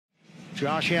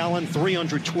Josh Allen,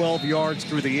 312 yards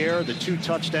through the air, the 2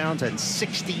 touchdowns, and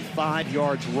 65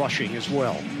 yards rushing as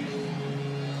well.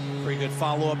 Pretty good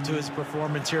follow-up to his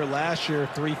performance here last year,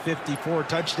 354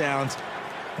 touchdowns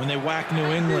when they whacked New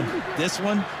England. This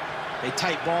one, a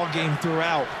tight ball game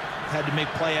throughout. Had to make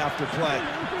play after play.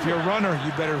 If you're a runner,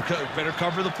 you better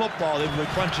cover the football. They'll be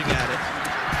punching at it.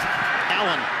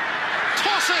 Allen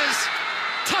tosses,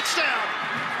 touchdown.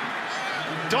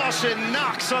 Dawson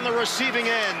Knox on the receiving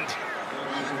end.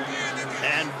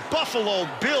 And Buffalo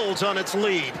builds on its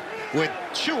lead with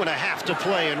 2.5 to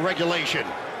play in regulation.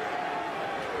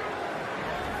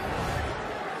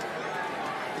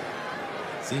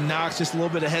 See Knox, just a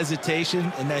little bit of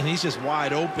hesitation, and then he's just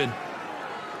wide open.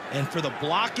 And for the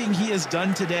blocking he has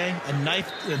done today, a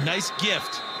nice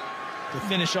gift to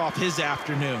finish off his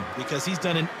afternoon, because he's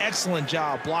done an excellent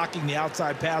job blocking the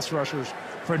outside pass rushers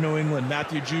for New England,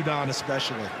 Matthew Judon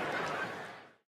especially.